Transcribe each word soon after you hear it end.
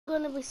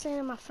I'm gonna be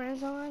sending my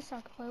friends online so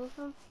I can play with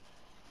them.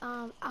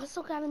 I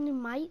also got a new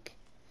mic.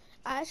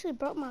 I actually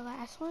broke my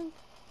last one.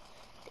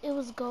 It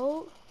was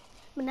gold,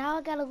 but now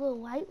I got a little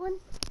white one.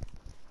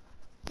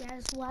 Yeah,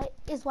 it's white.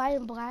 It's white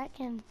and black,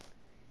 and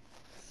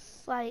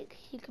like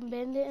you can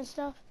bend it and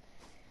stuff.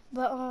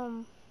 But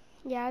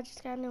yeah, I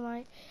just got a new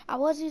mic. I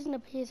was using the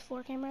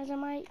PS4 camera as a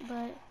mic,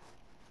 but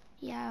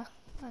yeah,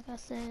 like I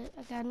said,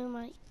 I got a new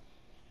mic,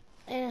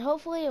 and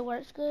hopefully it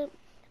works good.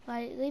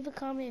 Like, leave a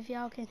comment if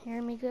y'all can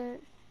hear me good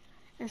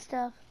and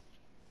stuff.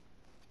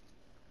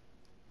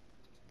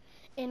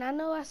 And I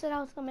know I said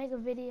I was gonna make a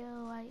video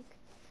like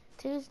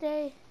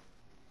Tuesday,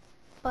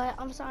 but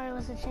I'm sorry I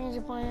wasn't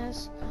changing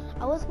plans.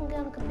 I was gonna get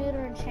on the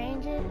computer and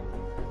change it,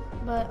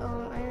 but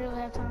I didn't really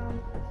have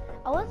time.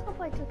 I was gonna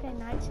play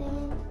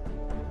 2K19,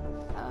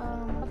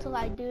 to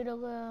like do the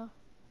little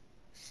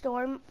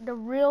story, the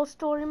real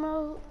story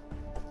mode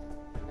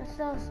and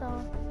stuff. So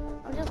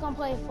I'm just gonna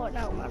play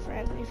Fortnite with my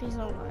friend if he's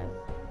online.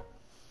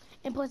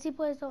 And plus he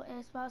plays on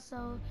Xbox,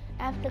 so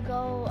I have to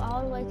go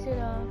all the way to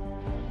the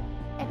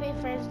Epic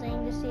Friends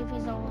thing to see if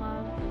he's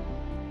online.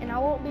 And I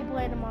won't be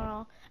playing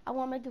tomorrow. I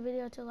won't make a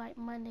video till like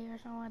Monday or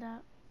something like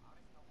that.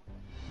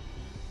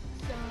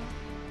 So,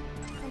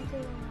 come to the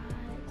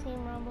live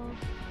Team Rumble.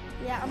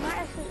 Yeah, I'm not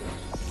actually.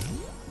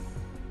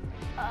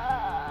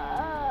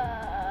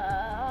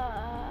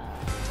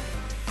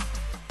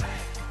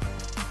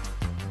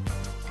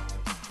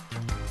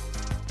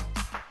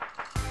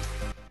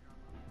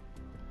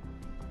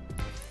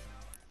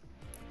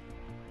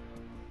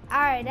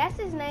 Alright, that's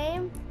his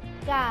name.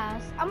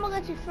 Guys, I'm gonna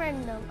let you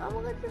friend them.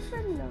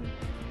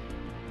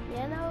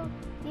 You know,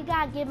 you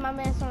gotta give my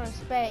man some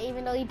respect,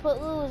 even though he put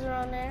loser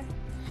on there.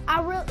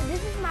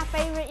 This is my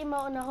favorite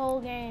emote in the whole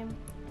game.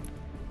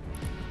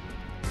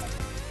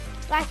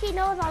 Like, he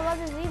knows I love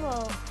this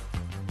emote.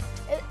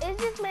 Is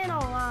this man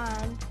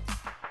online?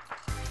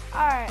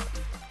 Alright.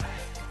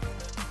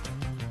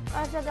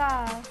 Alright, so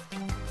guys,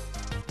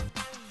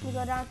 you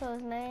go down to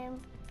his name.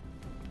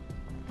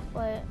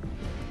 But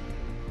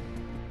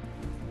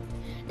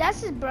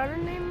that's his brother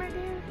name right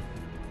there.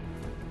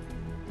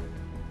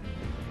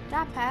 Did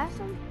I pass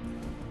him?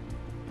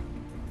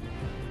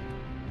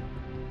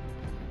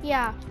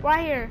 Yeah,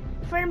 right here.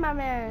 Friend my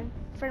man.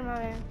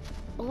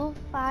 Blue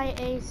Fi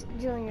Ace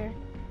Jr.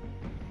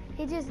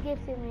 He just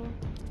gifted me.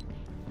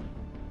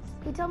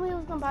 He told me he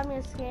was gonna buy me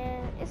a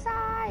skin. It's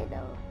alright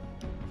though.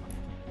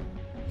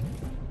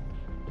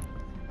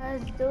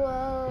 Let's do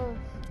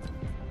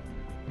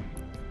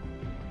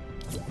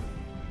it.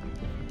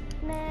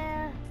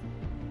 Nah.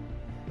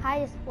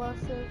 High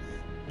explosives.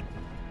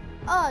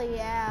 Oh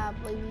yeah,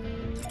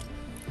 please.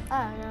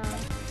 I don't know.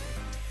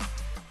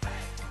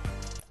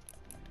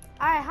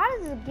 Alright, how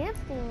does the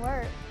gifting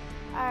work?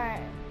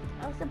 Alright,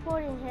 I'm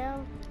supporting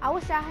him. I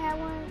wish I had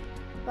one,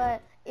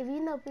 but if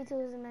you know P2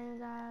 is the name,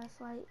 guys,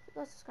 like,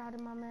 go subscribe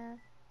to my man.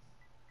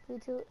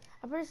 P2.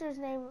 I'm pretty sure his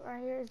name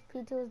right here is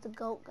P2 is the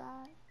GOAT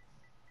guy.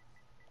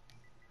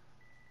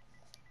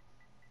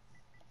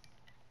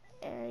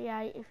 And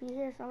yeah, if you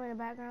hear something in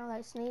the background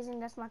like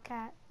sneezing, that's my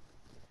cat.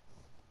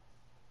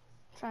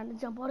 Trying to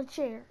jump on a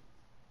chair.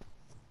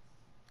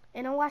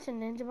 And I'm watching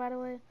Ninja, by the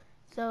way.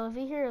 So if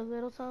you hear a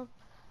little something,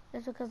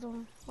 that's because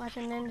I'm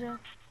watching Ninja.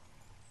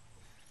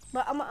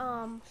 But I'm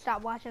gonna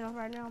stop watching them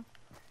right now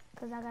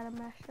because I got a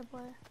match to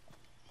play.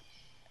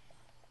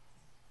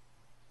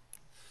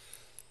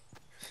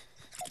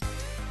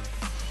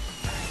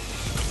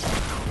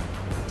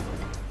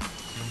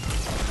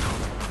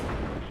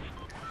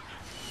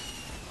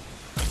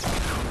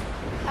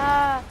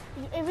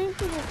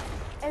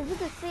 If you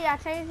can see, I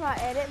changed my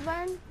edit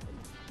button.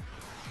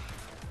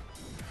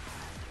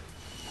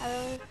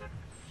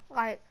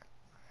 Like,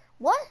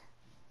 what?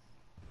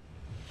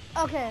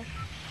 Okay.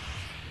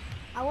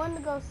 I wanted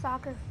to go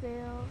soccer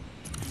field.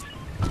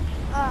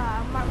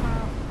 Mark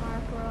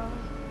wrong.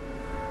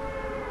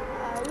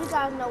 You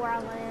guys know where I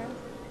land.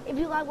 If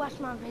you like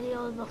watching my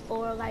videos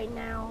before, like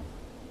now,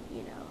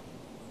 you know.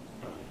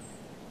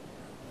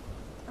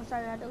 I'm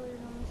sorry I deleted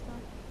them and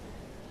stuff.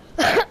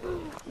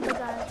 But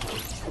guys,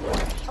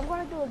 I'm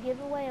gonna do a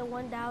giveaway at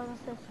 1,000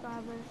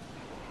 subscribers.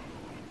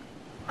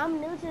 I'm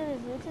new to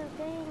this YouTube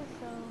thing,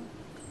 so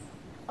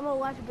I'm gonna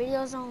watch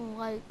videos on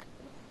like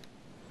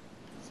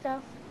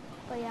stuff.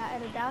 But yeah,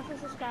 at 1,000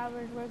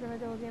 subscribers, we're gonna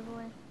do a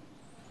giveaway.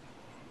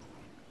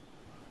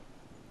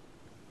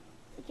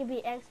 It could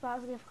be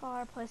Xbox gift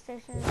card,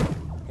 PlayStation.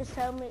 Just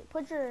tell me,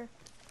 put your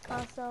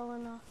console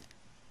in the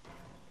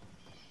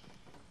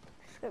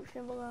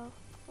description below,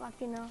 like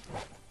you know,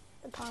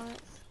 the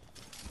comments.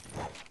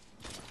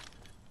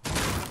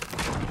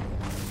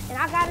 And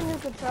I got a new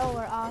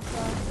controller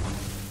also.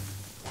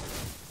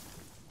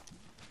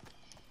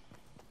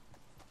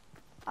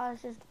 Oh,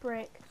 it's just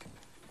brick.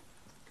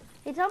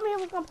 He told me he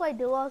was gonna play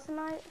duos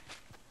tonight.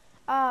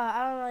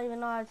 I don't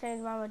even know how to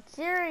change my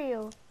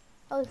material.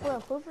 Holy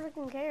flip, who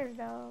freaking cares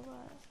though?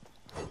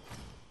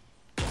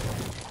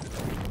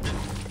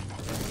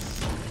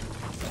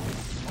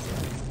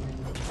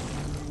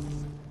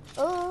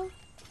 Oh.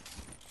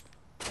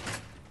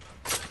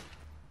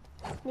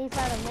 Need to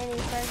find a mini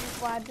first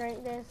before I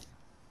drink this.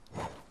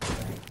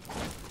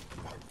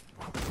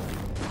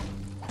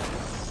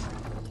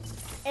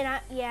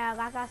 And yeah,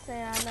 like I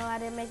said, I know I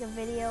didn't make a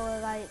video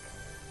of like,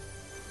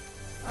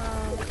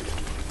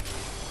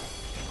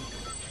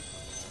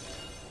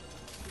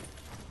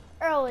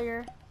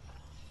 earlier.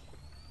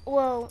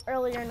 Well,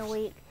 earlier in the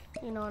week,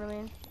 you know what I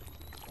mean.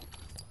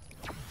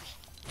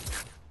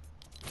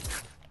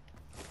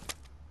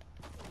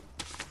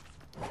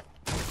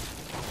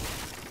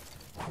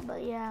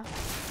 But yeah,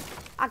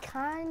 I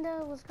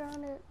kinda was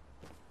grounded.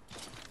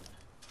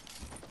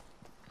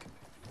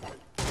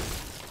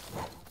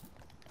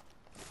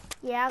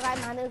 Yeah, I got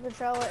my new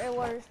controller. It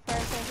works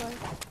perfectly.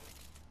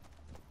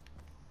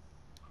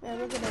 Man,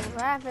 look at the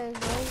graphics,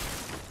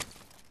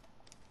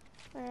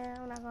 dude. Man,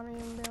 I'm not gonna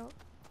even build.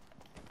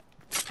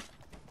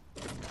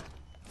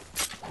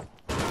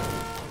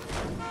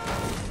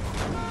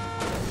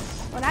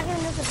 When I get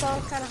a new controller,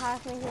 it's kind of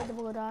hard for me to hit the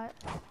blue dot.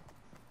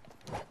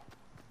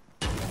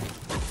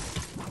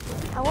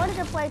 I wanted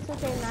to play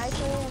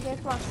 2K19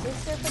 against my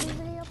sister for this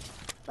video,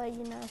 but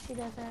you know, she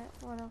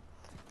doesn't want to.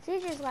 She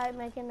just like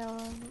making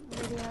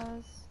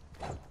videos.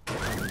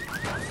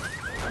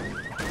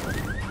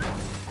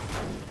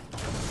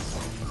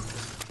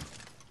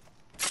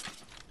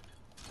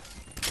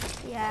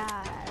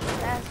 Yeah,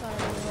 that's gonna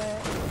be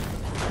lit.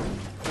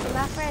 And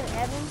my friend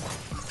Evan,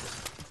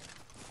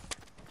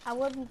 I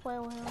would be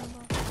playing with him. But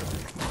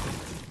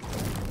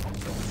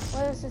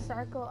what is the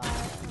circle?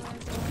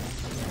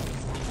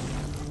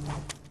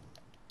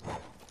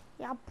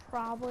 Y'all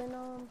probably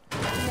know him.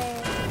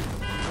 Man,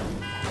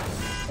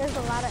 there's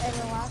a lot of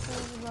Evan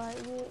Watsons, but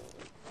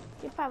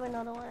you probably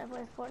know the one that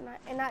plays Fortnite,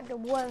 and not the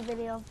one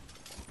video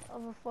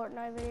of a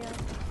Fortnite video.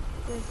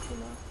 There's, you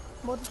know,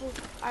 multiple.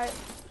 Alright,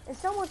 and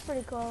someone's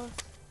pretty close.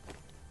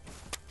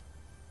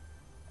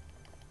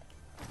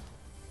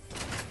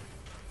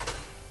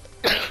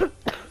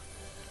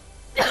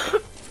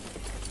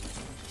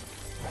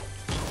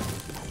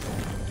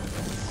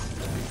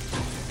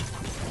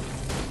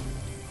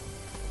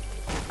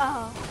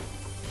 Oh.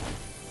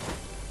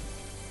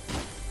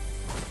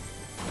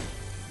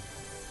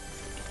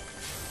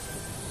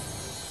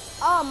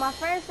 Oh, my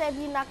friend said if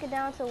you knock it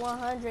down to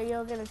 100,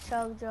 you'll get a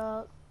chug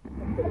jug.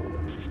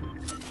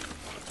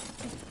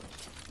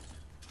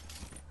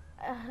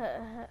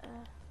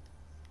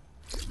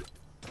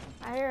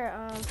 I hear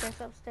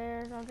just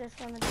upstairs. I'm just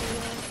gonna do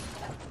it.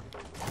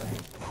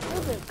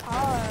 Stupid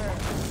car.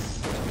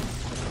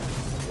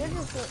 You're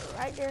just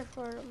right there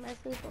for to mess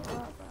people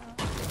up, bro.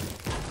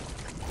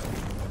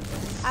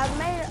 I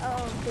made a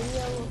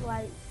video of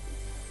like,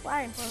 well,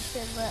 I didn't post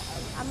it, but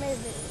I made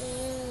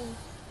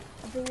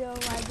a video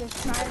of like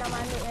just trying on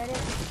my new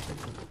edit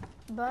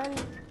button,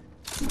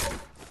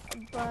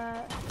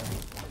 but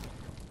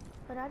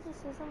I just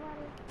see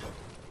somebody.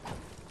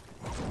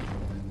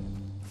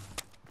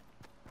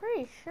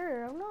 Pretty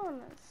sure I'm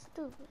not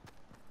stupid.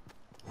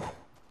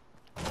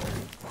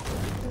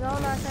 Cause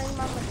I'm not changing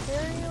my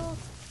materials.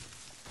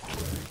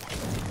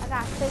 I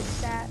gotta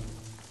fix that.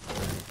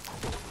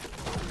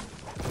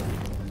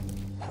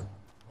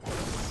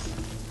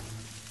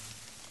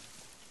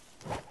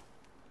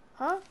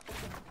 Huh?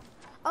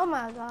 Oh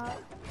my god.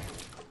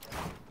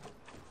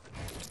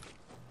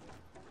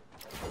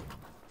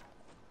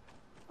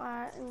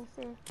 Alright, let me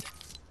see.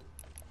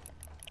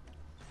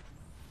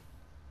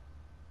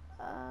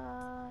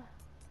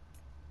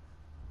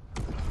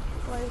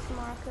 Place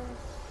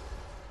markers.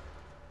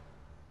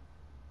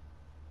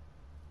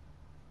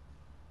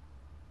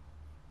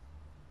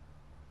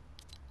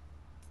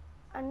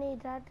 I need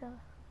that to.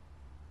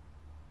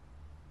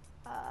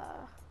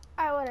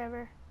 Alright,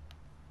 whatever.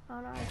 I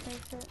don't know how to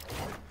fix it.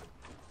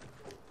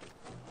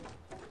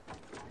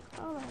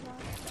 Oh my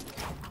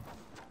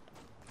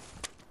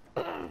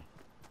god.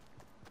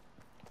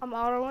 I'm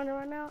auto running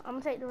right now. I'm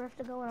gonna take the rift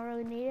to go when I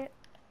really need it.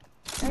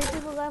 8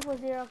 people left with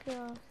 0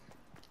 kills.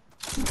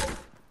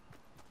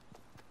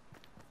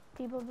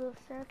 People build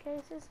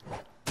staircases.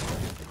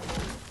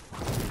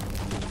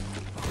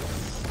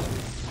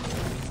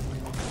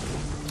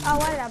 Oh,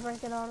 why did I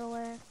break it all the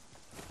way?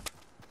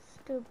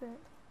 Stupid.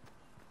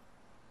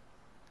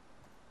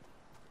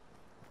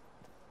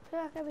 I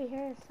feel like I be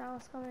hearing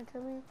sounds coming to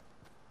me,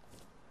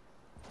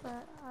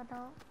 but I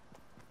don't.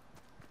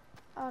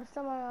 Oh,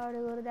 someone already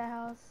looted that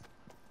house.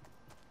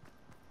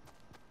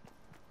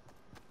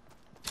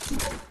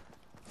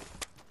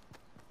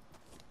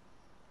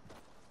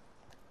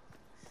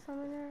 Some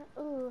in there.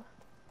 Ooh.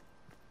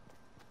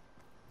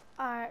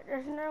 Alright,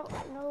 there's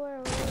nowhere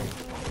really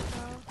for me to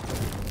go.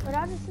 But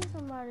I just see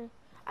somebody.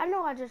 I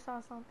know I just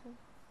saw something.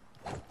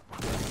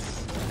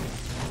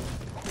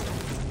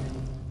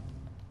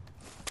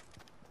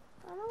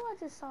 I know I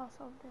just saw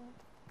something.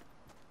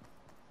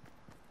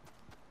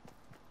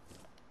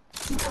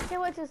 I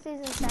can't wait till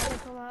season 7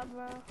 come out,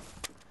 bro.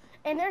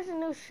 And there's a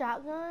new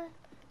shotgun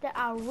that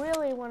I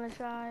really want to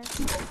try.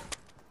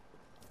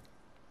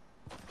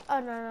 Oh,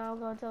 no, I'm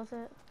going to tilt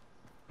it.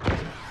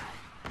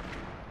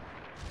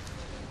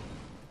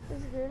 Did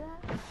you hear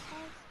that?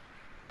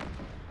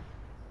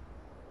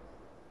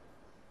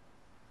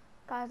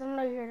 Guys, I don't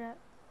know you hear that.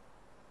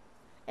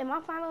 Am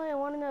I finally in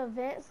one of the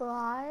events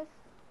live?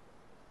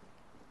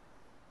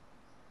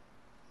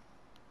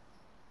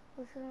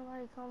 Was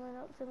somebody coming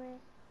up to me?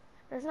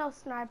 There's no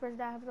snipers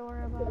that I have to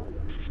worry about.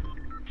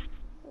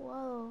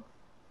 Whoa.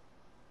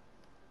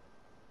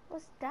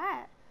 What's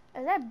that?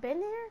 Has that been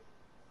here?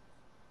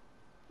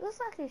 It looks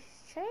like it's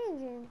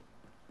changing.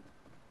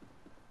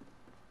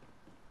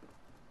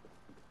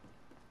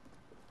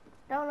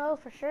 Don't know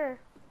for sure.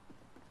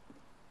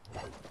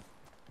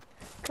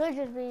 Could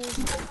just be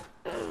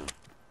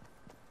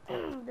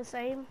the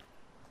same.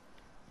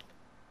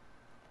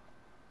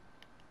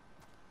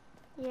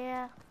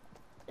 Yeah.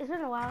 It's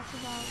been a while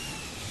since I was...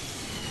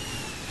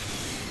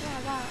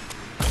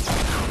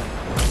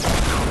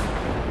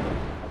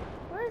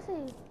 Where is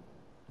he?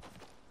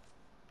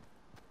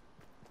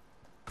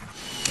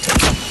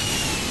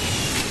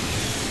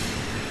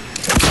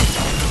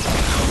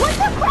 What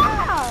the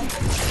crap?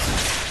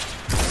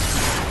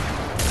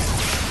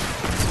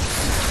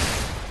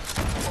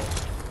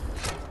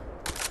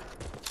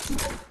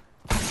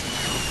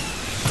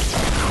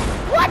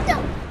 What the?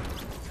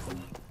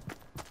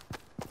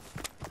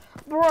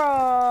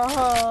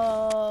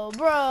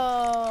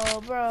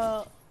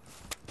 Bro.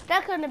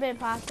 That couldn't have been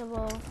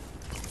possible.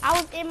 I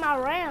was in my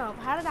ramp.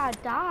 How did I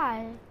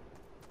die?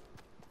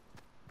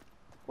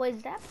 Wait,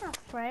 is that my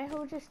friend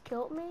who just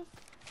killed me?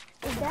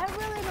 Is that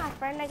really my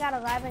friend that got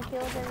 11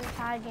 kills in the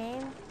entire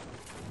game?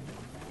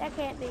 That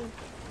can't be.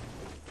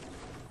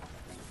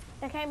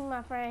 That can't be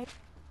my friend.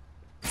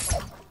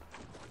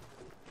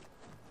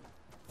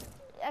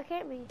 That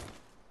can't be.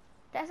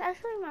 That's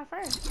actually my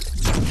friend.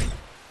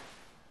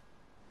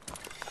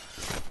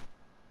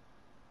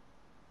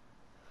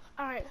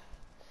 Alright.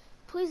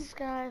 Please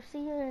subscribe. See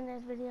you in the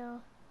next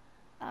video.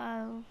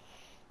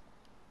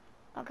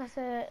 Like I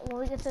said, when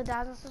we get to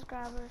 1,000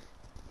 subscribers,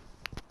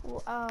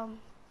 I'll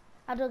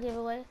do a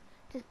giveaway.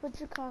 Just put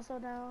your console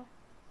down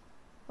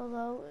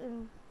below,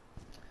 and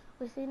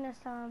we'll see you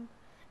next time.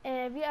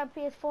 And if you have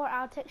PS4,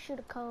 I'll text you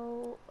the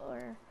code,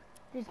 or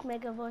just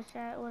make a voice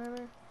chat,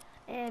 whatever.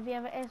 And if you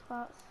have an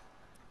Xbox,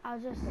 I'll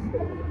just,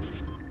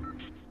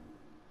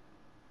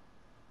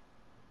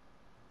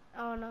 I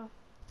don't know.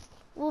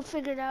 We'll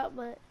figure it out,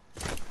 but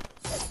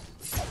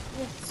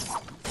just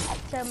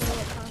tell me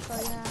what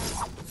console you have.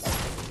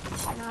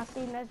 And I'll see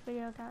you next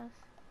video, guys.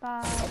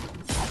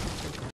 Bye.